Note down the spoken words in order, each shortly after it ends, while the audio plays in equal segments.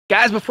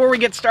Guys, before we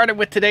get started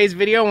with today's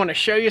video, I want to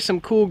show you some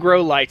cool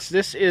grow lights.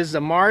 This is the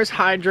Mars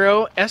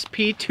Hydro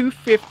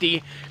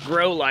SP250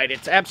 grow light.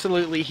 It's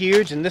absolutely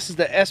huge, and this is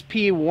the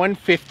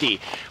SP150.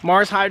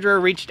 Mars Hydro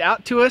reached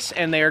out to us,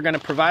 and they are going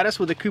to provide us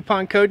with a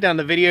coupon code down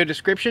the video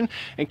description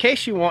in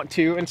case you want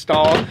to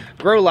install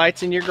grow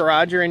lights in your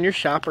garage or in your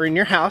shop or in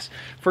your house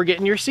for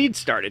getting your seeds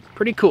started.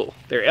 Pretty cool.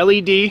 They're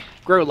LED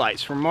grow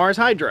lights from Mars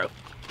Hydro.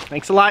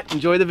 Thanks a lot.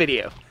 Enjoy the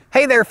video.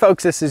 Hey there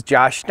folks, this is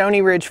Josh,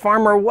 Stoney Ridge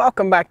Farmer.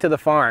 Welcome back to the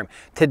farm.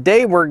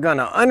 Today we're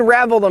gonna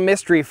unravel the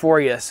mystery for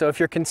you. So if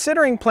you're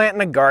considering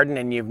planting a garden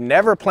and you've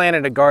never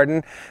planted a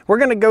garden, we're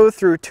gonna go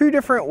through two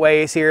different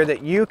ways here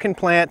that you can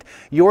plant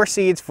your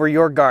seeds for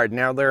your garden.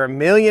 Now there are a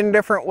million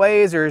different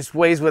ways. There's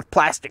ways with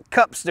plastic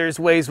cups, there's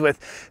ways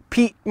with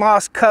peat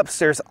moss cups,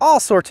 there's all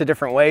sorts of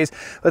different ways.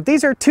 But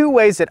these are two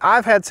ways that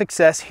I've had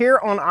success here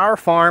on our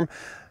farm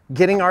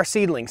getting our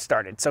seedlings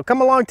started. So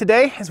come along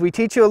today as we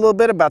teach you a little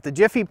bit about the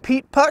Jiffy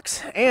Peat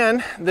Pucks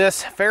and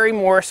this Fairy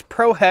Morse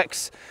Pro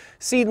Hex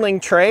seedling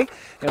tray,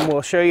 and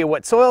we'll show you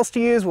what soils to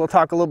use. We'll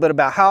talk a little bit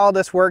about how all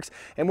this works,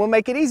 and we'll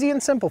make it easy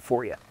and simple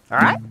for you. All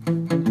right?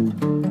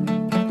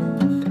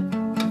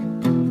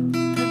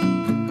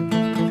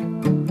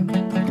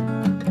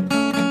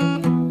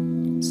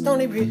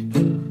 Stoney Ridge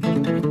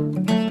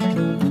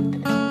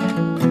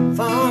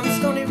Farm,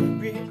 Stoney Ridge.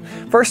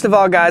 First of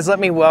all, guys, let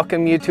me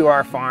welcome you to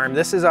our farm.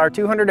 This is our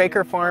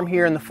 200-acre farm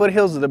here in the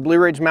foothills of the Blue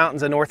Ridge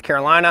Mountains of North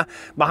Carolina.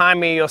 Behind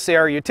me, you'll see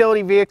our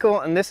utility vehicle,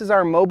 and this is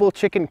our mobile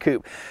chicken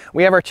coop.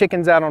 We have our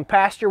chickens out on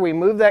pasture. We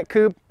move that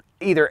coop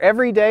either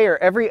every day or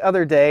every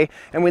other day,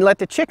 and we let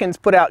the chickens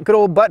put out good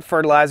old butt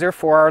fertilizer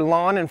for our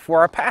lawn and for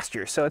our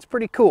pasture, so it's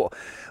pretty cool.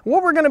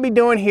 What we're going to be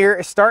doing here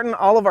is starting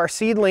all of our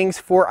seedlings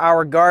for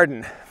our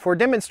garden. For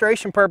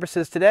demonstration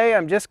purposes today,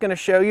 I'm just going to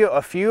show you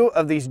a few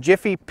of these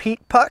Jiffy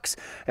Peat Pucks,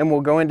 and we'll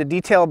go into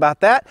detail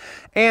about that,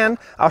 and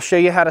I'll show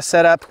you how to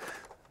set up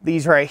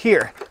these right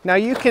here. Now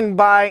you can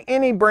buy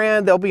any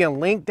brand. There'll be a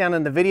link down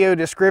in the video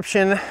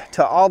description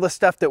to all the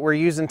stuff that we're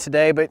using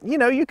today, but you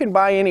know, you can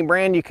buy any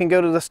brand. You can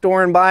go to the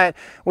store and buy it.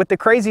 With the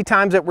crazy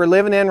times that we're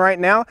living in right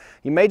now,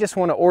 you may just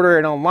want to order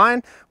it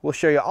online. We'll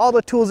show you all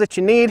the tools that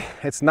you need.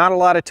 It's not a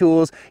lot of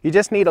tools. You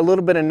just need a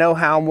little bit of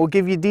know-how, and we'll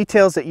give you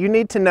details that you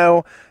need to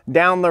know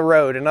down the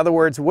road. In other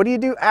words, what do you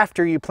do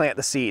after you plant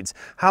the seeds?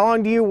 How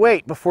long do you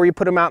wait before you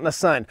put them out in the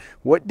sun?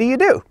 What do you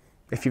do?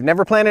 If you've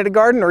never planted a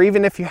garden, or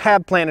even if you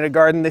have planted a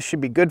garden, this should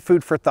be good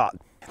food for thought.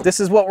 This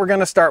is what we're going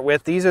to start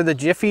with. These are the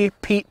Jiffy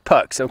Peat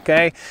Pucks,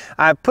 okay?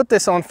 I put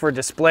this on for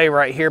display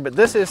right here, but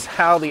this is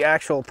how the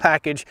actual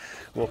package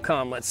will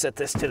come. Let's set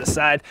this to the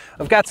side.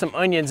 I've got some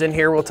onions in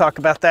here. We'll talk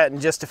about that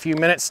in just a few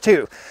minutes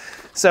too.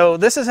 So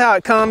this is how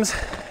it comes.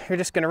 You're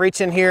just going to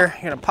reach in here,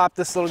 you're going to pop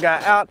this little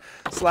guy out,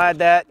 slide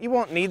that. You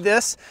won't need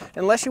this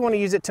unless you want to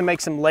use it to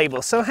make some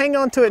labels. So hang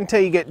on to it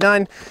until you get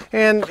done,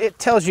 and it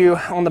tells you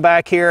on the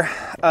back here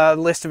a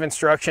list of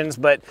instructions,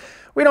 but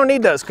we don't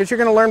need those because you're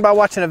going to learn by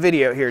watching a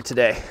video here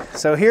today.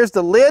 So here's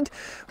the lid.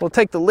 We'll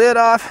take the lid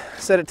off,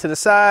 set it to the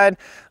side.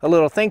 A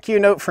little thank you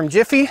note from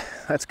Jiffy.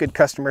 That's good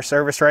customer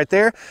service right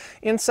there.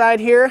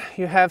 Inside here,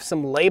 you have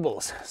some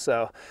labels.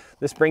 So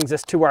this brings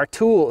us to our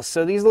tools.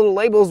 So these little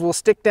labels will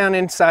stick down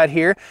inside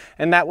here,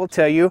 and that will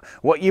tell you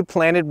what you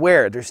planted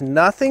where. There's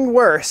nothing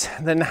worse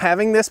than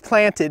having this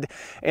planted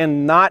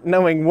and not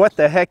knowing what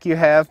the heck you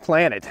have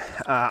planted.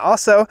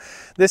 Also,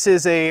 this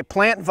is a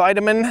plant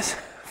vitamins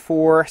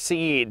for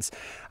seeds.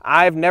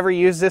 I've never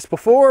used this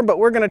before, but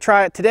we're going to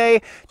try it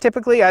today.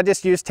 Typically, I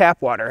just use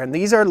tap water, and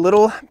these are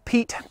little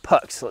peat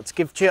pucks. Let's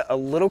give you a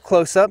little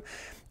close-up.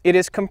 It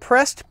is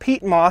compressed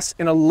peat moss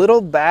in a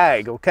little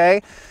bag,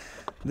 okay?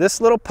 This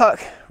little puck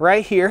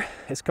right here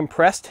is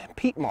compressed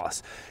peat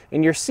moss,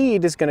 and your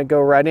seed is going to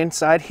go right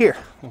inside here,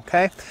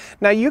 okay?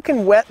 Now you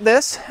can wet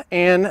this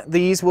and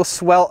these will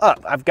swell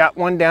up. I've got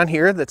one down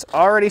here that's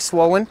already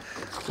swollen.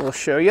 We'll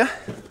show you.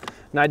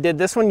 And I did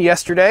this one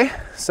yesterday.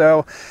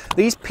 So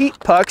these peat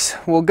pucks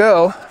will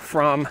go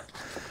from,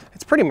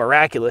 it's pretty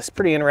miraculous,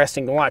 pretty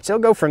interesting to watch. They'll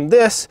go from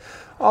this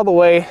all the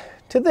way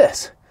to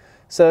this.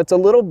 So it's a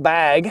little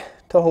bag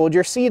to hold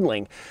your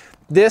seedling.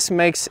 This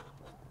makes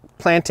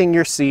planting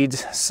your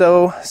seeds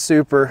so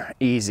super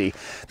easy.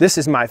 This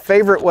is my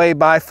favorite way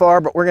by far,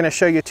 but we're going to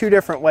show you two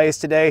different ways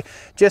today,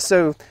 just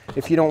so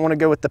if you don't want to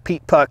go with the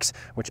peat pucks,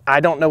 which I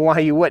don't know why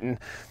you wouldn't,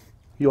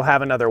 you'll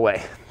have another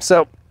way.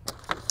 So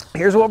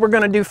here's what we're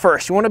going to do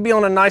first. You want to be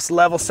on a nice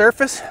level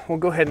surface. We'll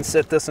go ahead and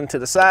set this one to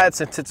the side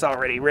since it's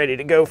already ready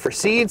to go for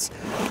seeds.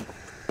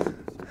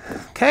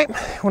 Okay,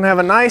 you want to have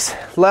a nice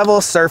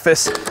level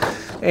surface,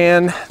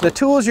 and the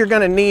tools you're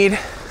going to need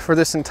for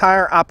this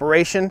entire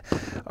operation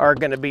are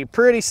going to be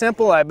pretty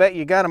simple. I bet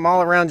you got them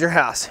all around your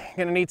house. You're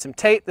going to need some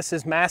tape. This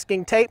is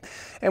masking tape,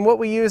 and what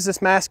we use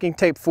this masking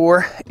tape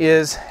for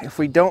is if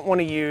we don't want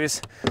to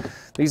use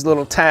these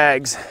little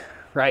tags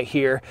right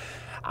here.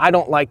 I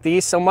don't like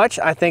these so much.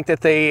 I think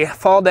that they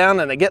fall down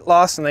and they get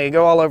lost and they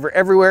go all over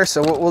everywhere.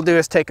 So what we'll do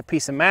is take a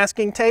piece of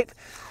masking tape,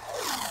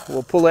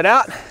 we'll pull it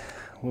out.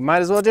 We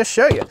might as well just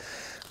show you.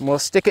 And we'll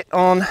stick it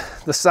on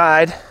the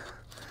side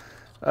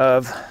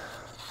of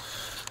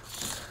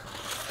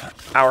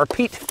our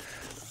peat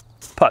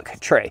puck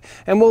tray,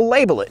 and we'll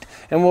label it,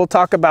 and we'll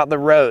talk about the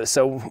rows.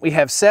 So we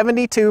have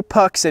 72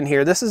 pucks in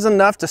here. This is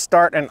enough to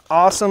start an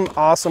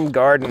awesome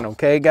garden,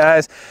 okay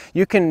guys?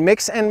 You can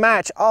mix and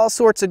match all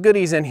sorts of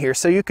goodies in here.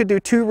 So you could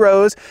do 2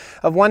 rows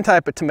of one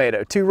type of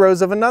tomato, 2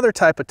 rows of another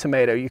type of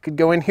tomato. You could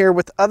go in here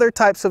with other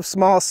types of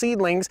small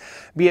seedlings,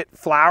 be it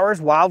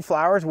flowers,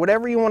 wildflowers,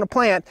 whatever you want to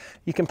plant,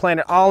 you can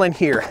plant it all in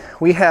here.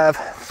 We have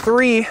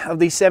 3 of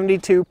these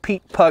 72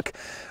 peat puck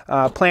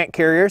plant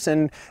carriers,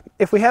 and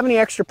if we have any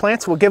extra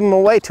plants, we'll give them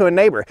away to a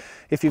neighbor.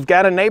 If you've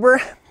got a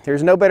neighbor,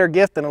 there's no better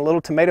gift than a little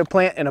tomato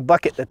plant in a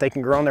bucket that they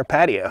can grow on their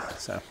patio.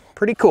 So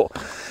pretty cool.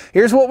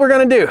 Here's what we're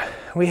gonna do.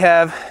 We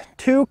have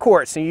 2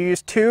 quarts, and you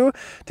use 2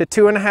 to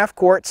 2.5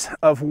 quarts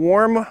of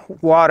warm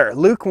water,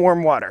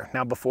 lukewarm water.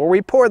 Now before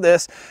we pour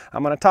this,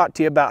 I'm gonna talk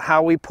to you about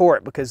how we pour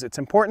it, because it's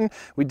important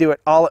we do it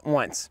all at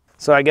once.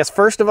 So I guess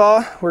first of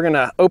all, we're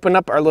gonna open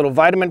up our little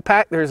vitamin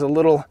pack. There's a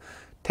little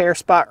tear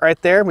spot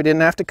right there. We didn't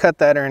have to cut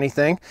that or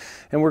anything.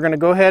 And we're gonna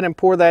go ahead and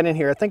pour that in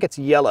here. I think it's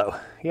yellow.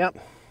 Yep.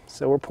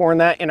 So we're pouring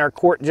that in our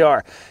quart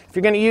jar. If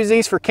you're gonna use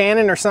these for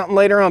canning or something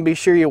later on, be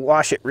sure you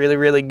wash it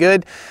really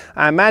good.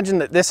 I imagine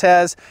that this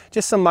has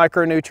just some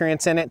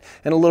micronutrients in it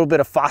and a little bit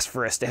of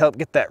phosphorus to help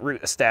get that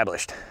root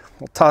established.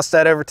 We'll toss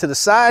that over to the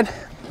side.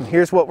 And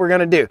here's what we're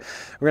gonna do.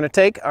 We're gonna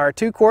take our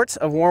 2 quarts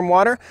of warm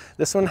water.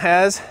 This one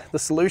has the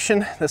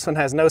solution, this one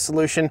has no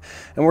solution,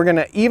 and we're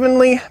gonna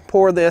evenly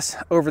pour this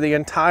over the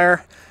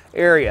entire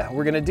area.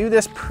 We're gonna do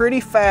this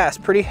pretty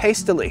fast, pretty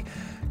hastily,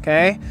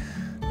 okay?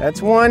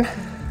 That's one,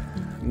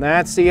 and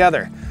that's the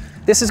other.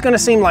 This is gonna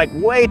seem like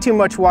way too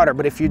much water,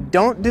 but if you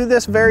don't do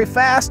this very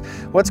fast,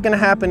 what's gonna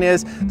happen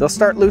is they'll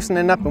start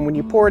loosening up, and when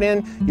you pour it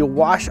in, you'll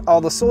wash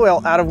all the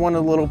soil out of one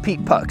of the little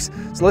peat pucks.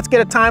 So let's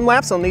get a time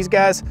lapse on these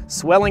guys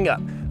swelling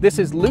up. This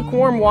is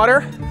lukewarm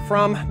water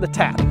from the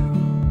tap.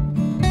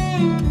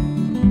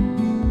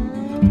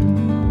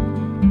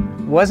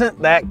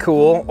 Wasn't that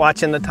cool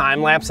watching the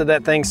time lapse of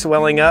that thing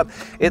swelling up?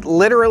 It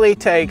literally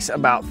takes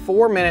about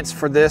 4 minutes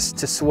for this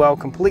to swell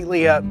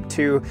completely up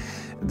to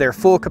their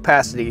full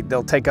capacity.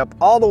 They'll take up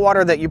all the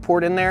water that you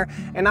poured in there,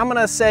 and I'm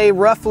gonna say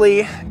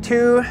roughly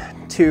 2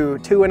 to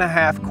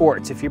 2.5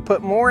 quarts. If you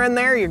put more in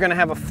there, you're gonna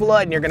have a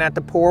flood and you're gonna have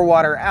to pour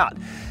water out.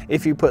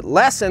 If you put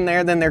less in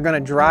there, then they're gonna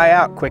dry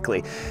out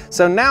quickly.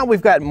 So now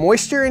we've got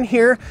moisture in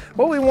here.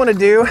 What we wanna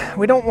do,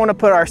 we don't wanna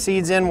put our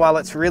seeds in while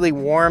it's really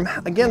warm.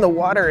 Again, the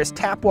water is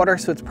tap water,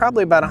 so it's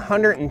probably about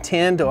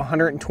 110 to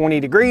 120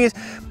 degrees.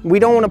 We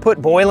don't wanna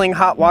put boiling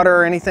hot water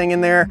or anything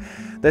in there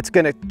that's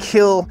gonna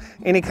kill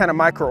any kind of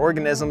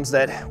microorganisms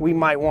that we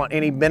might want,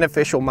 any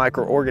beneficial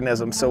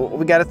microorganisms. So what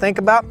we gotta think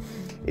about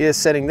is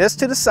setting this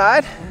to the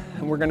side,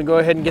 and we're gonna go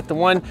ahead and get the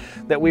one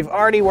that we've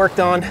already worked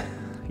on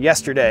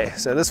yesterday.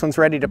 So this one's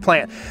ready to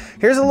plant.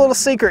 Here's a little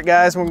secret,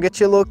 guys. We'll get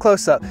you a little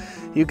close up.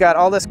 You've got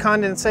all this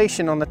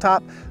condensation on the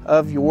top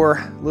of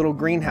your little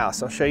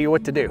greenhouse. I'll show you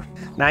what to do.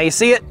 Now you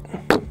see it?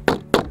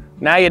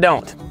 Now you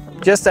don't.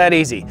 Just that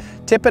easy.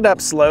 Tip it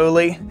up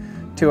slowly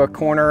to a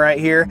corner right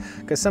here,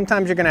 because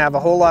sometimes you're gonna have a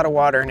whole lot of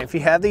water, and if you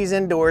have these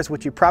indoors,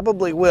 which you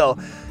probably will,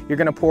 you're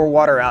gonna pour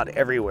water out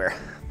everywhere.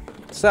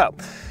 So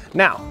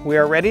now we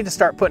are ready to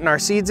start putting our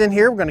seeds in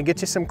here. We're gonna get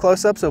you some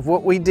close-ups of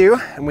what we do,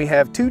 and we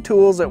have 2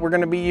 tools that we're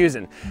gonna be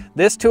using.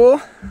 This tool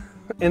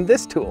and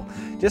this tool,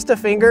 just a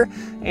finger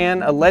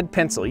and a lead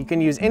pencil. You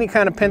can use any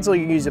kind of pencil.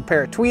 You can use a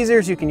pair of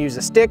tweezers, you can use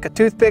a stick, a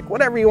toothpick,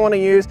 whatever you wanna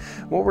use.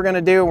 What we're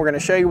gonna do, we're gonna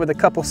show you with a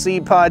couple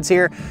seed pods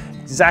here,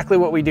 exactly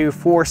what we do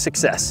for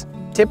success.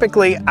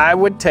 Typically, I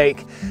would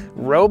take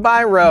row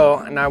by row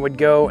and I would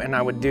go and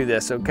I would do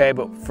this, okay?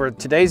 But for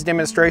today's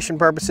demonstration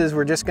purposes,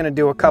 we're just gonna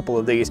do a couple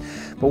of these.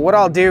 But what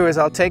I'll do is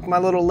I'll take my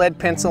little lead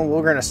pencil,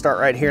 we're gonna start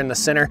right here in the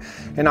center,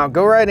 and I'll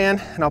go right in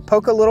and I'll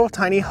poke a little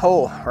tiny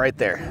hole right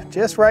there,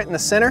 just right in the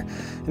center.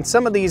 And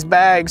some of these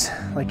bags,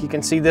 like you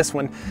can see this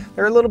one,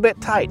 they're a little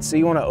bit tight. So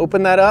you wanna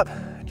open that up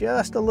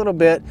just a little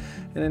bit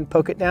and then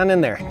poke it down in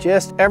there,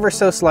 just ever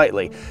so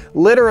slightly,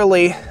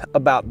 literally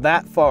about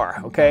that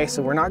far, okay?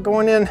 So we're not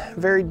going in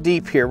very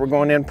deep here. We're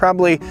going in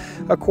probably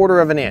 1/4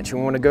 of an inch. We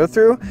wanna go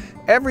through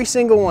every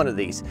single one of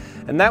these,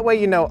 and that way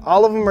you know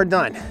all of them are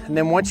done. And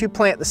then once you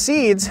plant the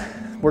seeds,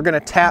 we're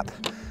gonna tap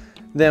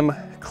them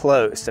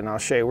closed, and I'll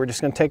show you. We're just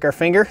gonna take our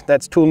finger,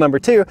 that's tool number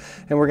 2,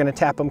 and we're gonna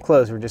tap them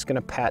closed. We're just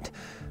gonna pat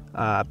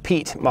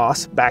peat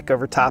moss back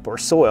over top, or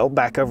soil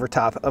back over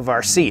top of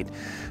our seed.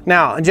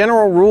 Now, a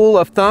general rule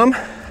of thumb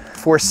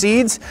for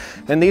seeds,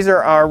 and these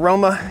are our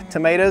Roma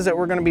tomatoes that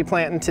we're going to be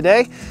planting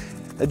today.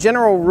 The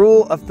general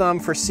rule of thumb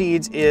for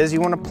seeds is you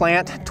want to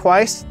plant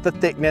twice the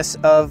thickness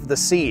of the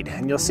seed,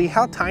 and you'll see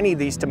how tiny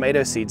these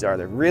tomato seeds are.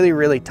 They're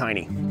really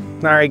tiny.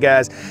 All right,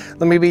 guys,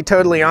 let me be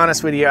totally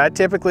honest with you. I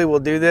typically will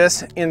do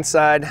this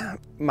inside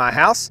my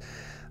house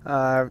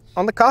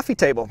on the coffee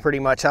table, pretty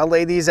much. I'll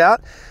lay these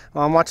out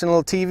while I'm watching a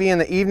little TV in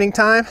the evening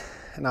time,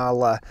 and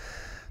I'll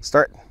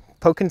start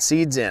poking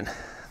seeds in,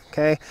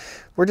 okay?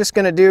 We're just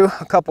gonna do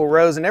a couple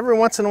rows, and every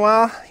once in a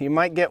while, you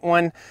might get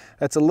one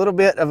that's a little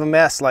bit of a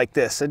mess like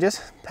this. So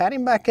just pat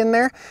him back in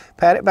there,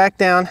 pat it back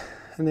down,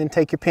 and then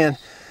take your pen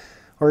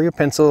or your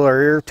pencil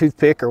or your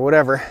toothpick or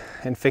whatever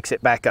and fix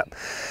it back up.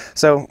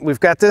 So we've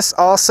got this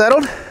all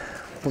settled.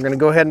 We're gonna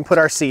go ahead and put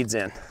our seeds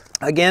in.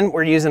 Again,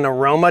 we're using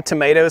Aroma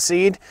tomato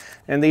seed,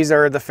 and these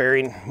are the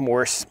Fairy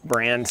Morse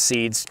brand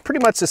seeds.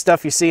 Pretty much the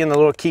stuff you see in the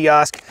little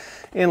kiosk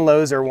in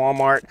Lowe's or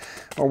Walmart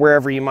or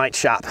wherever you might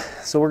shop.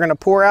 So we're gonna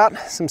pour out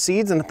some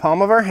seeds in the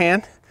palm of our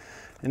hand,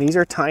 and these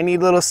are tiny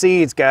little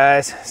seeds,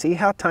 guys. See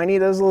how tiny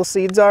those little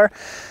seeds are?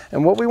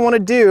 And what we wanna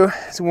do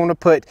is we wanna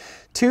put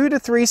 2 to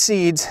 3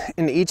 seeds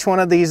in each one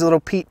of these little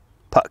peat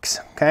pucks,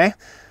 okay?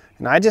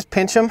 And I just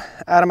pinch them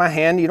out of my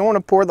hand. You don't want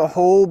to pour the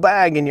whole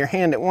bag in your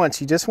hand at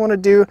once. You just want to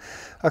do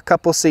a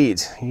couple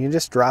seeds. You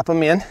just drop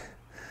them in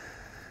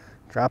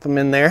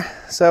there.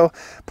 So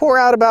pour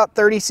out about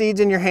 30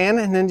 seeds in your hand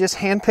and then just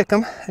hand pick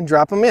them and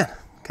drop them in,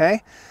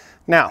 okay?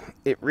 Now,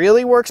 it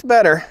really works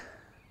better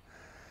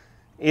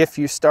if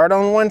you start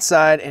on one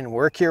side and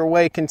work your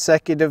way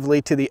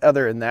consecutively to the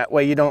other, and that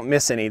way you don't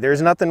miss any.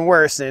 There's nothing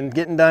worse than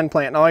getting done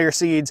planting all your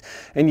seeds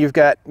and you've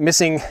got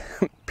missing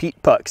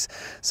peat pucks.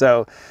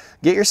 So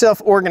get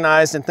yourself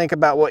organized and think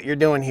about what you're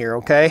doing here,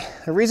 okay?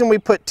 The reason we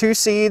put 2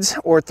 seeds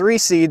or 3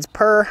 seeds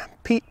per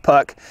peat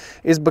puck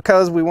is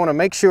because we want to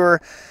make sure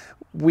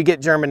we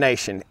get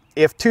germination.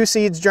 If 2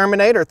 seeds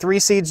germinate or 3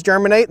 seeds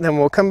germinate, then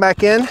we'll come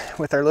back in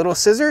with our little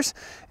scissors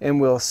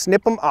and we'll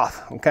snip them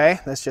off, okay?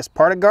 That's just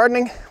part of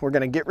gardening. We're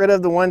going to get rid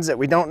of the ones that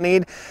we don't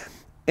need.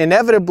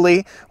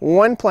 Inevitably,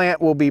 one plant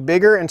will be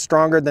bigger and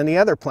stronger than the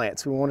other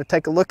plants. We want to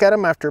take a look at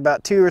them after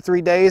about 2 or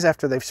 3 days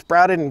after they've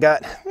sprouted and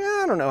got,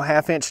 I don't know,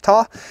 1/2 inch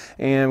tall,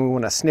 and we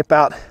want to snip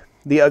out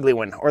the ugly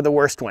one or the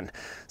worst one.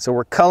 So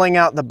we're culling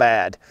out the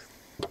bad.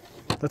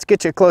 Let's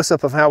get you a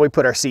close-up of how we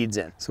put our seeds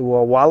in. So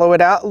we'll wallow it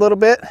out a little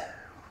bit.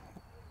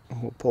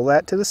 We'll pull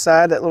that to the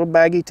side, that little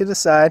baggie to the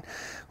side.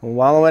 We'll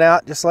wallow it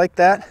out just like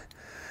that.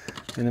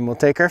 And then we'll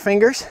take our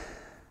fingers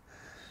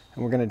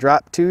and we're going to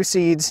drop 2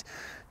 seeds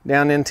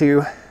down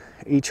into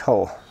each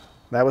hole.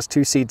 That was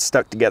 2 seeds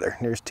stuck together.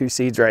 There's 2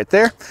 seeds right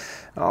there.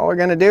 All we're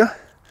gonna do,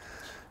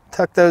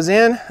 tuck those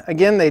in.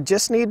 Again, they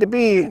just need to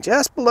be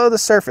just below the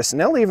surface,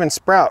 and they'll even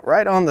sprout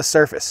right on the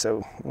surface.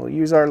 So we'll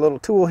use our little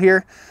tool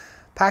here,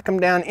 pack them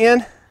down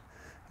in.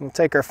 We'll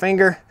take our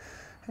finger,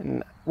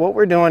 and what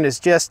we're doing is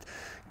just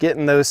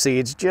getting those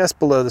seeds just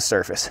below the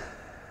surface.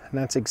 And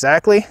that's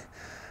exactly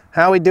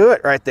how we do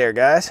it right there,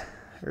 guys.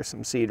 There's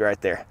some seed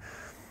right there.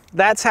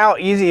 That's how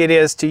easy it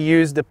is to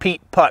use the peat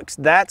pucks.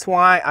 That's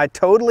why I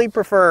totally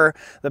prefer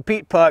the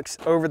peat pucks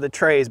over the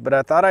trays, but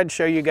I thought I'd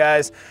show you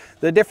guys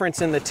the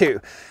difference in the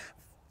two.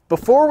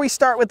 Before we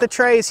start with the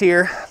trays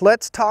here,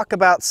 let's talk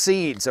about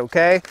seeds,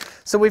 okay?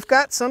 So we've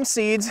got some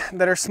seeds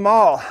that are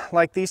small,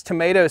 like these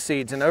tomato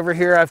seeds, and over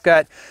here I've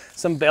got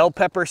some bell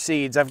pepper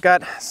seeds. I've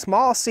got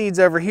small seeds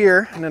over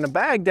here, and in a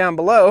bag down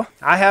below,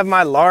 I have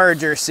my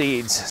larger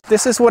seeds.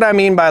 This is what I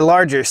mean by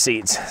larger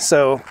seeds.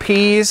 So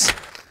peas,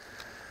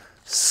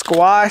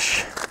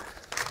 squash,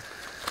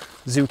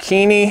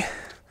 zucchini,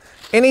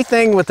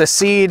 anything with a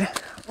seed.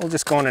 We'll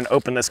just go in and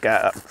open this guy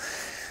up.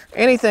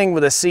 Anything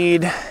with a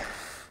seed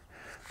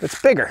that's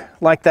bigger,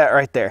 like that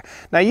right there.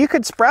 Now you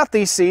could sprout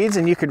these seeds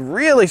and you could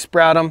really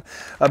sprout them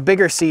a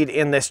bigger seed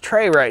in this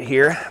tray right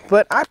here,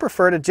 but I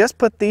prefer to just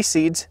put these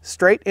seeds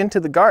straight into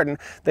the garden.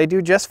 They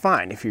do just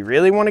fine. If you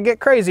really want to get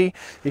crazy,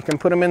 you can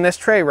put them in this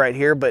tray right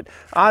here, but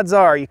odds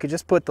are you could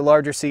just put the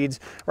larger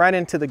seeds right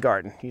into the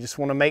garden. You just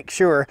want to make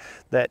sure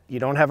that you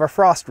don't have a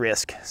frost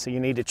risk. So you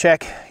need to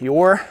check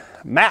your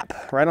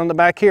map right on the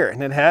back here,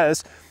 and it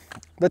has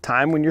the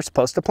time when you're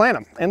supposed to plant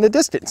them and the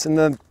distance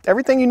and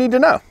everything you need to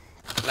know.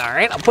 All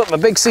right, I'll put my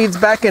big seeds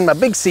back in my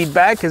big seed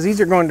bag because these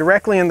are going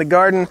directly in the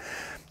garden.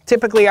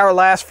 Typically our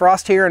last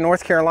frost here in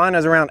North Carolina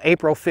is around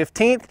April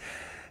 15th.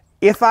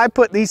 If I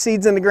put these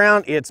seeds in the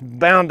ground, it's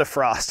bound to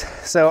frost.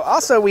 So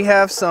also we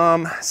have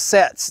some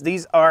sets.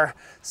 These are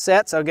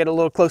sets. I'll get a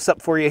little close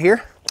up for you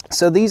here.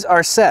 So these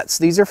are sets.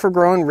 These are for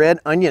growing red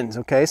onions,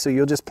 okay? So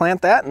you'll just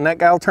plant that and that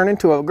guy will turn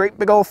into a great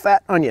big old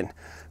fat onion.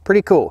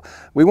 Pretty cool.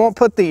 We won't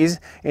put these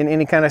in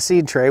any kind of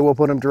seed tray. We'll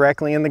put them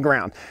directly in the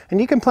ground.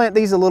 And you can plant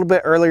these a little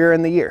bit earlier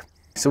in the year.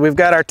 So we've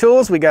got our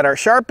tools, we got our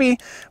Sharpie,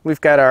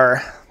 we've got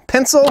our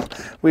pencil,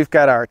 we've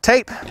got our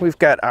tape, we've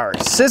got our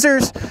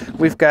scissors,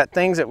 we've got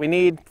things that we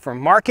need for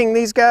marking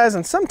these guys.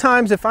 And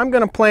sometimes if I'm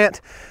gonna plant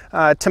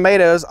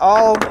tomatoes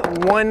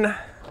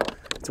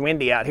it's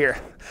windy out here.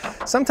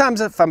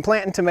 Sometimes if I'm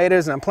planting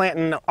tomatoes and I'm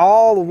planting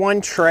all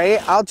one tray,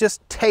 I'll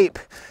just tape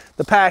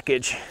the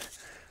package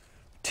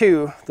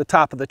to the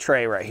top of the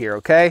tray right here,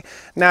 okay?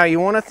 Now you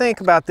want to think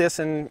about this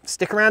and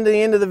stick around to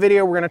the end of the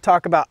video. We're going to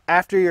talk about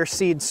after your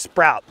seeds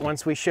sprout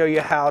once we show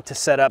you how to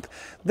set up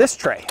this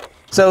tray.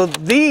 So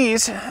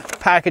these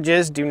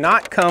packages do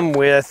not come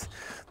with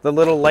the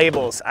little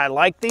labels. I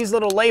like these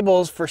little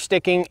labels for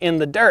sticking in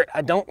the dirt.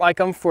 I don't like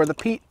them for the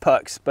peat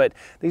pucks, but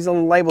these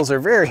little labels are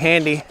very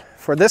handy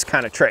for this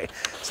kind of tray.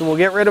 So we'll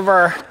get rid of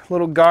our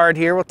little guard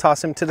here. We'll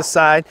toss him to the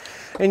side.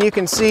 And you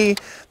can see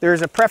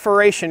there's a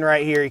perforation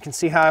right here. You can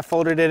see how I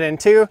folded it in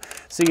two.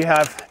 So you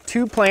have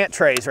 2 plant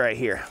trays right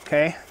here,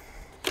 okay?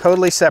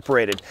 totally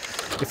separated.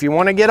 If you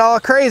want to get all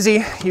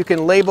crazy, you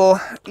can label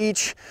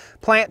each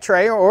plant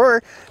tray,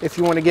 or if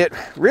you want to get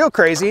real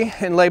crazy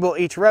and label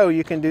each row,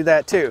 you can do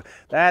that too.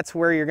 That's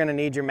where you're going to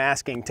need your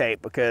masking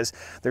tape, because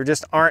there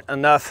just aren't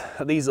enough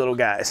of these little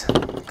guys.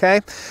 Okay,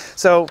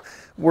 so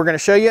we're going to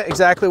show you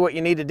exactly what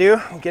you need to do.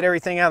 Get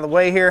everything out of the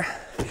way here,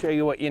 show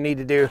you what you need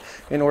to do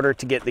in order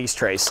to get these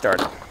trays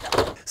started.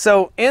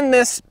 So in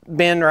this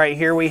bin right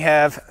here, we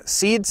have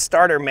seed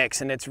starter mix,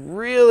 and it's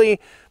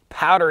really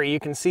powdery. You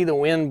can see the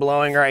wind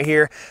blowing right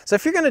here. So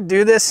if you're going to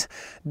do this,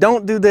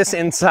 don't do this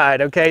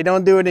inside, okay?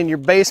 Don't do it in your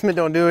basement,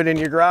 don't do it in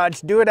your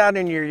garage, do it out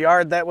in your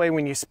yard. That way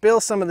when you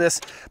spill some of this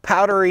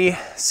powdery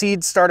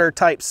seed starter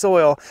type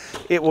soil,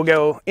 it will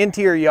go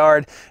into your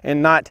yard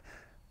and not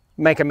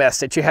make a mess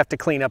that you have to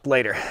clean up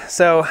later.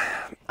 So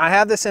I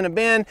have this in a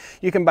bin.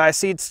 You can buy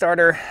seed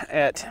starter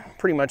at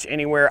pretty much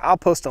anywhere. I'll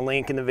post a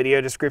link in the video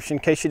description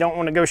in case you don't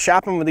want to go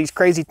shopping with these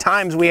crazy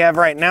times we have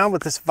right now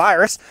with this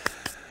virus.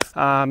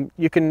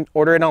 You can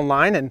order it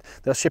online and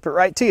they'll ship it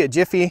right to you.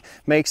 Jiffy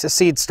makes a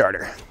seed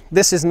starter.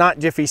 This is not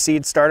Jiffy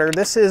seed starter.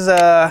 This is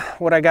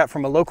what I got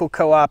from a local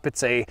co-op.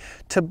 It's a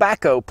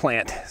tobacco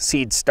plant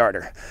seed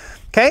starter.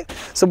 Okay,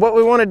 so what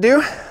we want to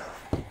do,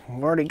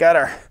 we've already got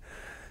our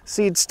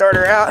seed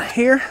starter out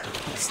here.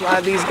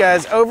 Slide these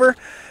guys over,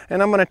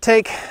 and I'm going to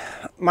take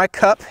my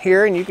cup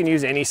here, and you can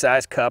use any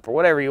size cup or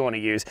whatever you want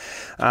to use,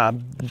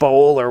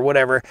 bowl or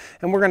whatever,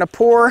 and we're going to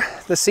pour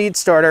the seed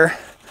starter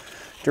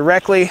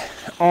directly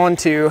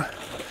onto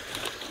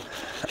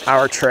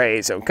our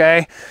trays,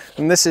 okay?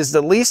 And this is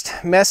the least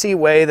messy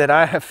way that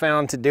I have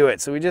found to do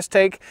it. So we just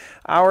take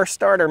our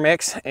starter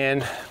mix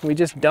and we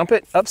just dump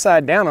it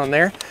upside down on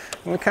there,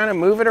 and we kind of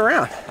move it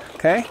around,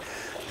 okay?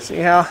 See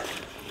how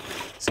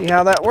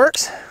that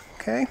works?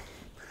 Okay.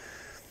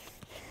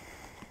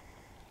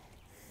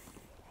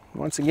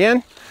 Once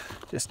again,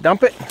 just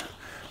dump it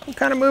and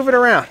kind of move it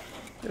around,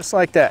 just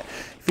like that.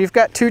 If you've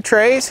got two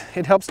trays,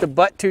 it helps to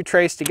butt two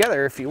trays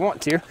together if you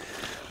want to.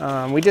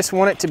 We just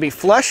want it to be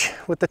flush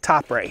with the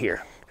top right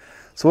here.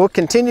 So we'll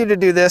continue to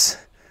do this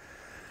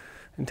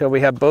until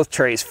we have both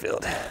trays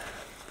filled.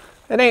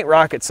 It ain't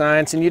rocket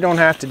science, and you don't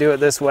have to do it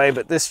this way,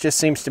 but this just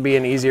seems to be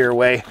an easier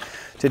way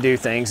to do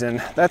things, and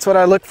that's what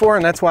I look for,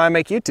 and that's why I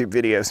make YouTube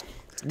videos.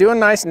 Do a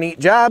nice, neat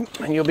job,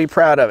 and you'll be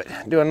proud of it.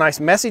 Do a nice,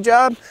 messy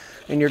job,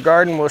 and your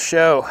garden will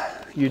show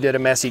you did a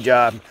messy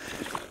job.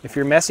 If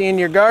you're messy in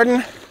your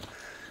garden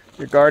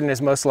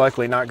is most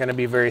likely not going to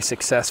be very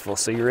successful.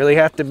 So you really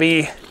have to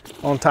be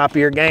on top of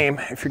your game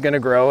if you're going to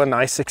grow a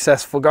nice,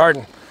 successful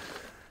garden.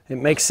 It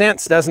makes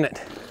sense, doesn't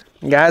it?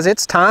 And guys,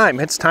 it's time.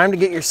 It's time to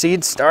get your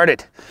seeds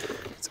started.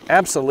 It's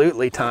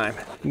absolutely time.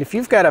 And if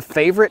you've got a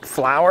favorite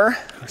flower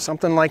or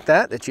something like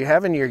that you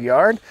have in your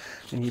yard,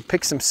 and you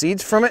pick some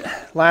seeds from it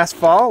last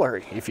fall,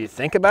 or if you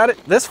think about it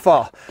this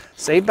fall,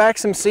 save back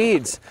some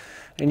seeds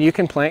and you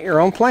can plant your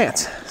own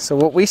plants. So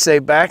what we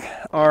save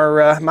back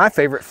are my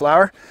favorite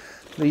flower,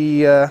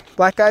 the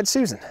black-eyed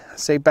Susan.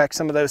 Save back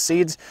some of those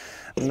seeds,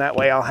 and that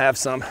way I'll have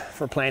some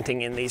for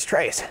planting in these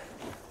trays.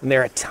 And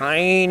they're a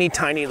tiny,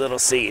 tiny little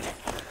seed.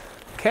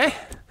 Okay,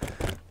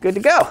 good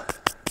to go.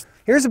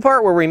 Here's the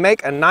part where we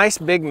make a nice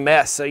big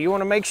mess. So you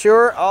want to make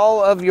sure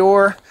all of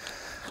your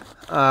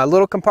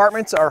little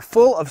compartments are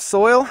full of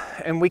soil,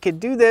 and we could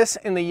do this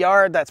in the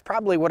yard. That's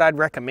probably what I'd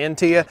recommend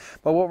to you,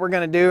 but what we're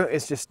going to do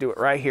is just do it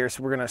right here.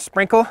 So we're going to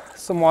sprinkle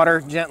some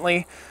water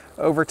gently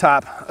over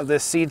top of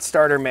this seed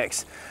starter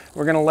mix.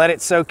 We're going to let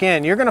it soak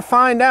in. You're going to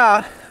find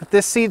out that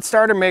this seed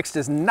starter mix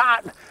does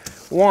not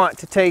want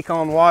to take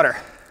on water.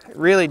 It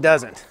really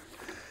doesn't.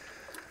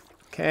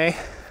 Okay,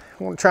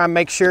 I want to try and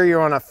make sure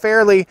you're on a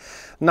fairly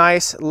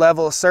nice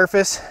level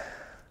surface,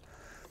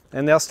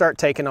 and they'll start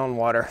taking on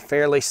water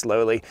fairly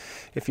slowly.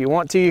 If you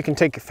want to, you can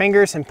take your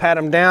fingers and pat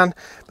them down,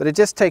 but it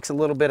just takes a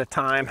little bit of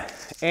time,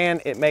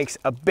 and it makes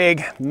a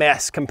big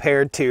mess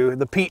compared to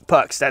the peat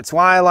pucks. That's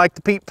why I like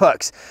the peat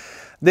pucks.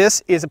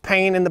 This is a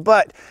pain in the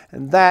butt,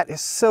 and that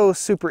is so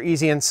super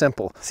easy and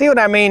simple. See what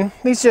I mean?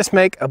 These just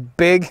make a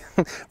big,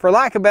 for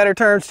lack of better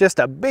terms, just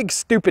a big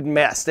stupid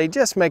mess. They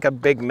just make a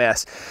big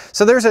mess.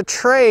 So there's a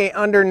tray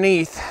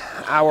underneath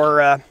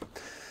our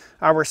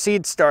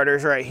seed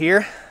starters right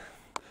here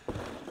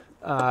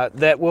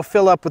that will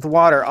fill up with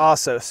water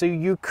also. So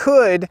you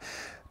could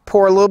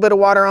pour a little bit of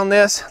water on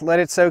this, let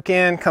it soak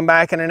in, come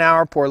back in an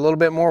hour, pour a little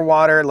bit more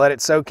water, let it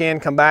soak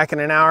in, come back in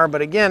an hour.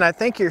 But again, I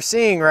think you're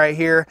seeing right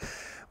here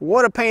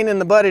what a pain in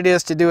the butt it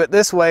is to do it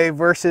this way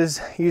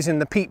versus using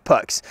the peat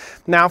pucks.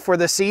 Now for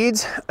the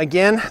seeds,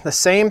 again, the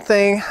same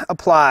thing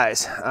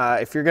applies.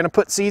 If you're gonna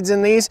put seeds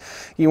in these,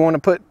 you wanna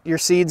put your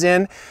seeds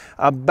in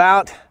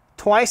about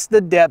twice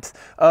the depth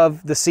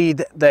of the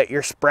seed that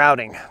you're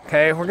sprouting.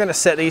 Okay, we're gonna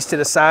set these to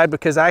the side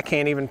because I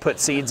can't even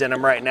put seeds in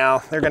them right now.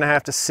 They're gonna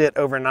have to sit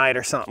overnight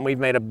or something. We've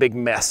made a big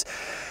mess.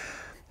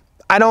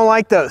 I don't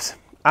like those.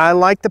 I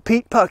like the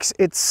peat pucks.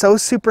 It's so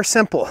super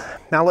simple.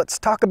 Now let's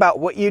talk about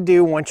what you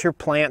do once your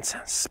plants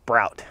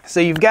sprout.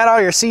 So you've got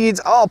all your seeds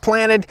all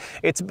planted.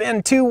 It's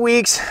been 2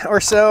 weeks or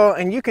so,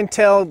 and you can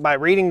tell by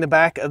reading the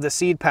back of the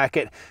seed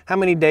packet how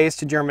many days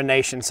to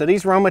germination. So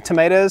these Roma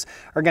tomatoes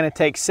are going to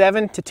take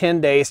 7 to 10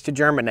 days to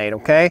germinate,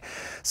 okay?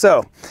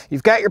 So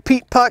you've got your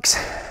peat pucks.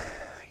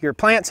 Your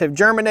plants have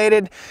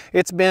germinated.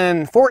 It's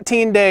been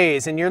 14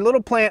 days and your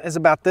little plant is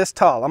about this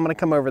tall. I'm gonna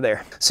come over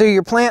there. So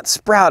your plant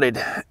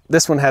sprouted.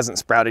 This one hasn't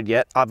sprouted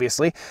yet,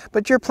 obviously,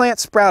 but your plant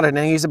sprouted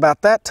and he's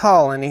about that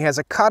tall and he has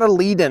a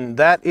cotyledon.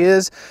 That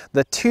is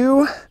the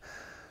 2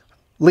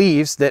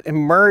 leaves that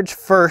emerge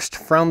first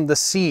from the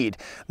seed.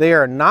 They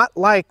are not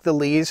like the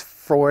leaves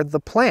for the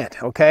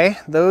plant, okay?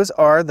 Those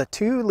are the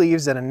 2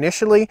 leaves that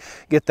initially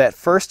get that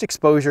first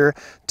exposure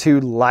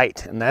to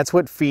light, and that's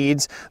what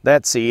feeds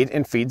that seed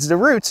and feeds the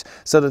roots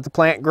so that the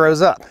plant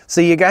grows up. So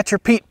you got your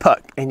peat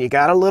puck and you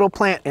got a little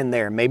plant in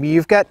there. Maybe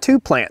you've got 2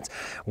 plants.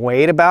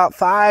 Wait about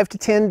 5 to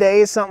 10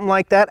 days, something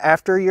like that,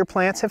 after your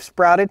plants have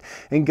sprouted,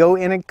 and go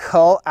in and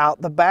cull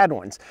out the bad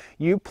ones.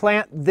 You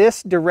plant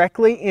this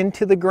directly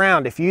into the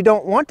ground. If you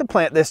don't want to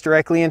plant this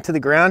directly into the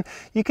ground,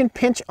 you can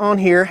pinch on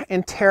here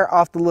and tear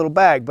off the little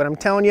bag, but I'm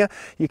telling you,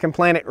 you can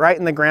plant it right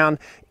in the ground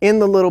in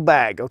the little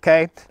bag,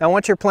 okay? Now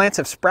once your plants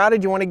have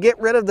sprouted, you want to get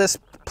rid of this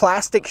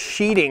plastic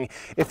sheeting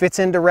if it's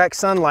in direct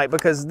sunlight,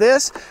 because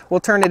this will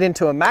turn it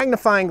into a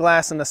magnifying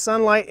glass in the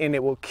sunlight and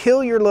it will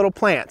kill your little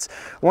plants.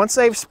 Once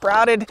they've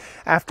sprouted,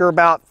 after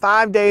about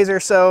 5 days or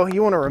so,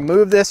 you want to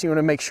remove this. You want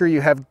to make sure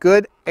you have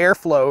good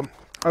airflow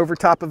over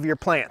top of your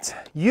plants.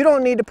 You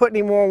don't need to put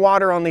any more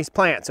water on these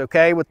plants,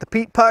 okay? With the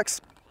peat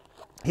pucks,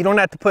 you don't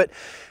have to put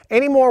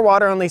any more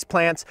water on these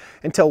plants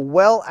until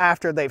well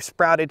after they've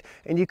sprouted,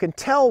 and you can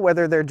tell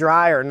whether they're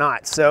dry or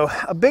not. So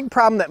a big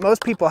problem that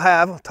most people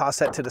have, I'll toss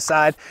that to the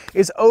side,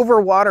 is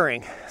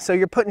overwatering. So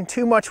you're putting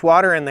too much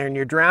water in there and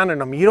you're drowning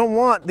them. You don't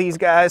want these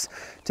guys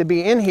to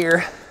be in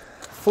here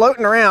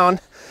floating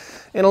around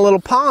in a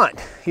little pond.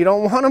 You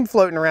don't want them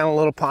floating around a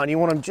little pond. You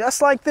want them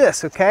just like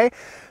this, okay?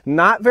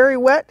 Not very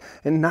wet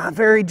and not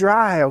very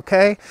dry,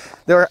 okay?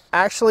 There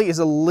actually is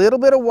a little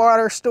bit of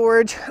water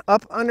storage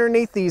up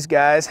underneath these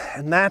guys,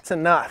 and that's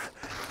enough.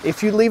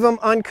 If you leave them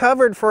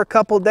uncovered for a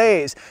couple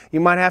days, you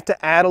might have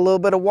to add a little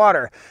bit of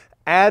water.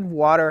 Add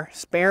water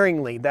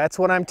sparingly. That's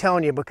what I'm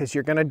telling you, because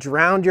you're gonna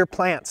drown your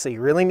plants, so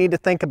you really need to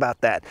think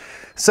about that.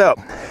 So,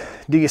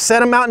 do you set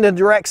them out into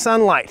direct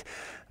sunlight?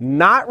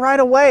 Not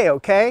right away,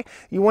 okay?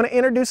 You want to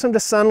introduce them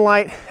to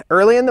sunlight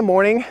early in the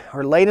morning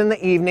or late in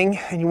the evening,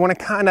 and you want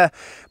to kind of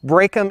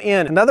break them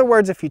in. In other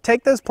words, if you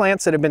take those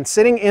plants that have been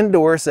sitting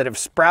indoors that have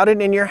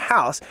sprouted in your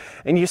house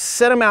and you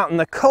set them out in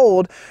the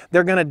cold,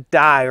 they're going to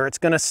die or it's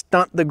going to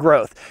stunt the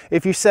growth.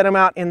 If you set them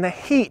out in the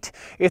heat,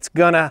 it's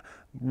going to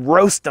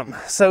roast them.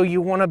 So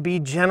you want to be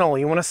gentle.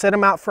 You want to set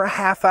them out for a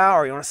half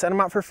hour. You want to set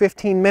them out for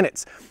 15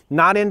 minutes,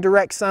 not in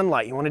direct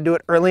sunlight. You want to do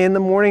it early in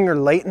the morning or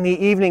late in the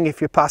evening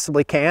if you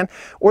possibly can,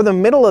 or the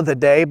middle of the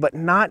day, but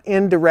not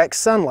in direct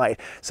sunlight.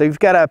 So you've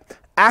got to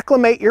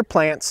acclimate your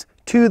plants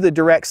to the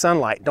direct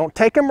sunlight. Don't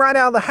take them right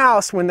out of the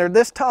house when they're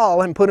this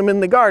tall and put them in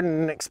the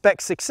garden and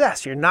expect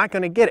success. You're not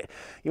going to get it.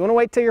 You want to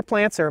wait till your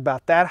plants are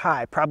about that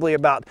high, probably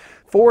about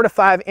 4 to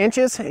 5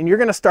 inches, and you're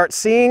going to start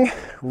seeing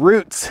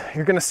roots.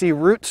 You're going to see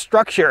root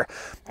structure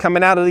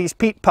coming out of these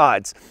peat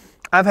pods.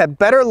 I've had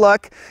better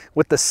luck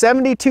with the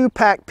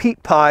 72-pack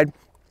peat pod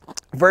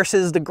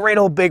versus the great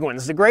old big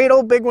ones. The great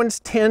old big ones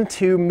tend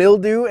to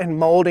mildew and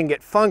mold and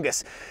get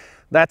fungus.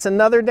 That's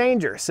another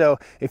danger. So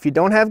if you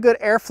don't have good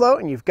airflow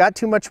and you've got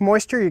too much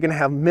moisture, you're going to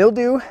have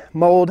mildew,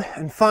 mold,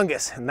 and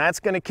fungus, and that's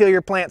going to kill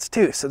your plants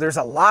too. So there's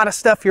a lot of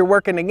stuff you're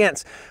working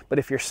against. But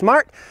if you're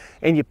smart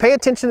and you pay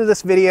attention to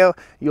this video,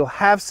 you'll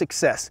have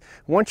success.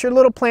 Once your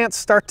little plants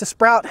start to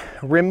sprout,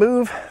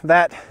 remove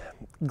that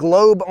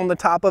globe on the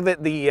top of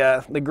it,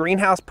 the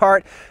greenhouse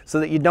part, so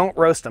that you don't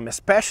roast them,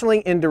 especially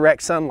in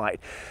direct sunlight.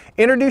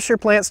 Introduce your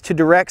plants to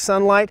direct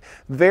sunlight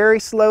very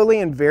slowly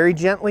and very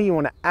gently. You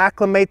want to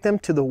acclimate them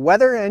to the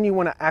weather and you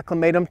want to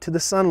acclimate them to the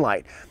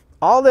sunlight.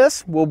 All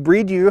this will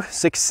breed you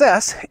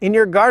success in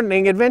your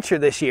gardening adventure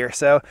this year.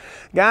 So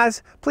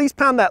guys, please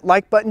pound that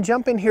like button,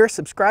 jump in here,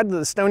 subscribe to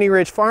the Stoney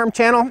Ridge Farm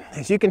channel.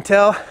 As you can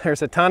tell,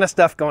 there's a ton of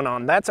stuff going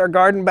on. That's our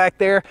garden back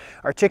there.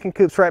 Our chicken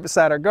coop's right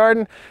beside our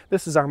garden.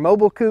 This is our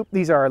mobile coop.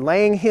 These are our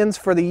laying hens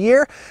for the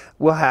year.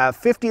 We'll have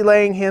 50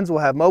 laying hens.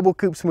 We'll have mobile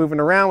coops moving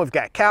around. We've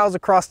got cows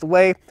across the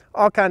way.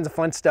 All kinds of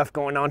fun stuff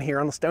going on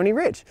here on the Stoney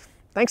Ridge.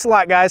 Thanks a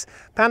lot, guys.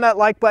 Pound that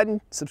like button,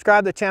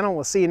 subscribe to the channel.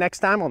 We'll see you next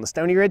time on the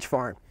Stoney Ridge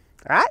Farm.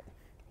 All right?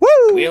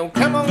 Woo! Well,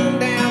 come on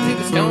down to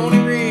the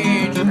Stoney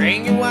Ridge.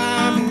 Bring your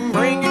wife and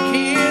bring your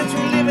kids.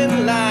 We're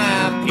living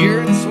life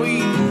pure and sweet.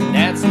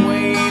 That's the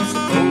way it's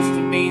supposed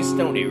to be,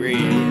 Stoney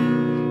Ridge.